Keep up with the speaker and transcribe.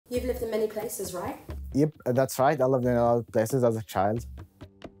You've lived in many places, right? Yep, that's right. I lived in a lot of places as a child.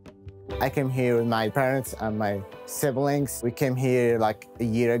 I came here with my parents and my siblings. We came here like a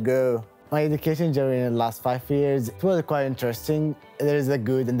year ago. My education journey in the last 5 years, it was quite interesting. There is the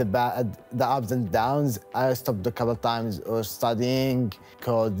good and the bad, the ups and downs. I stopped a couple of times studying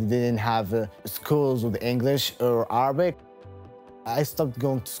because they didn't have schools with English or Arabic. I stopped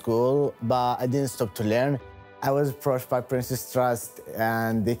going to school, but I didn't stop to learn. I was approached by Princess Trust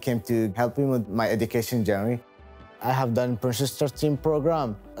and they came to help me with my education journey. I have done Princess Trust team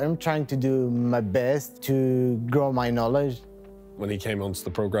program. I'm trying to do my best to grow my knowledge. When he came onto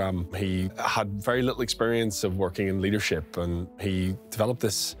the program, he had very little experience of working in leadership, and he developed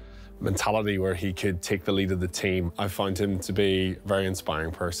this mentality where he could take the lead of the team. I find him to be a very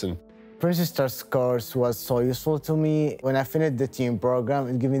inspiring person. Princess Trust course was so useful to me. When I finished the team program,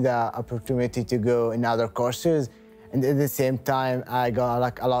 it gave me the opportunity to go in other courses, and at the same time, I got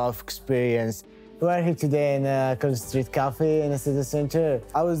like a lot of experience. We're here today in College Street Cafe in the city center.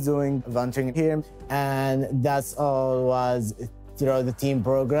 I was doing volunteering here, and that's all was throughout the team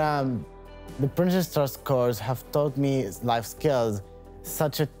program. The Princess Trust course have taught me life skills,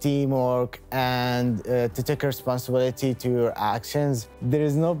 such as teamwork and to take responsibility to your actions. There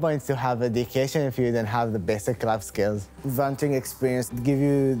is no point to have education if you don't have the basic life skills. Volunteering experience give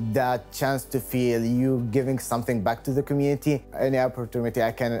you that chance to feel you giving something back to the community. Any opportunity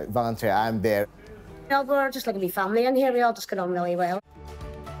I can volunteer, I'm there. We're just like a wee family in here. We all just get on really well.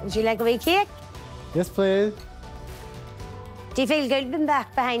 Would you like a wee cake? Yes, please. Do you feel good being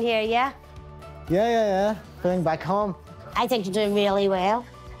back behind here, yeah? Yeah. Going back home. I think you're doing really well.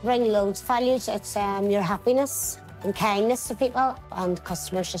 Bring loads of values. It's your happiness and kindness to people, and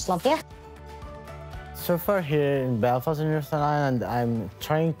customers just love you. So far here in Belfast in Northern Ireland, I'm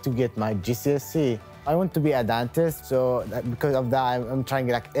trying to get my GCSE. I want to be a dentist, so because of that, I'm trying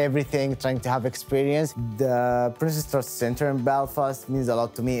like everything, trying to have experience. The Princess Trust Centre in Belfast means a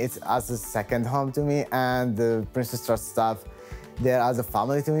lot to me. It's as a second home to me, and the Princess Trust staff, they're as a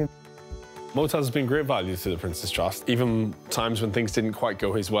family to me. Motaz has been great value to the Princess Trust. Even times when things didn't quite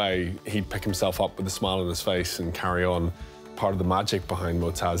go his way, he'd pick himself up with a smile on his face and carry on. Part of the magic behind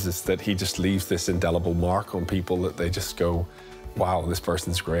Motaz is that he just leaves this indelible mark on people that they just go, wow, this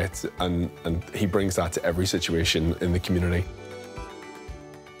person's great. And he brings that to every situation in the community.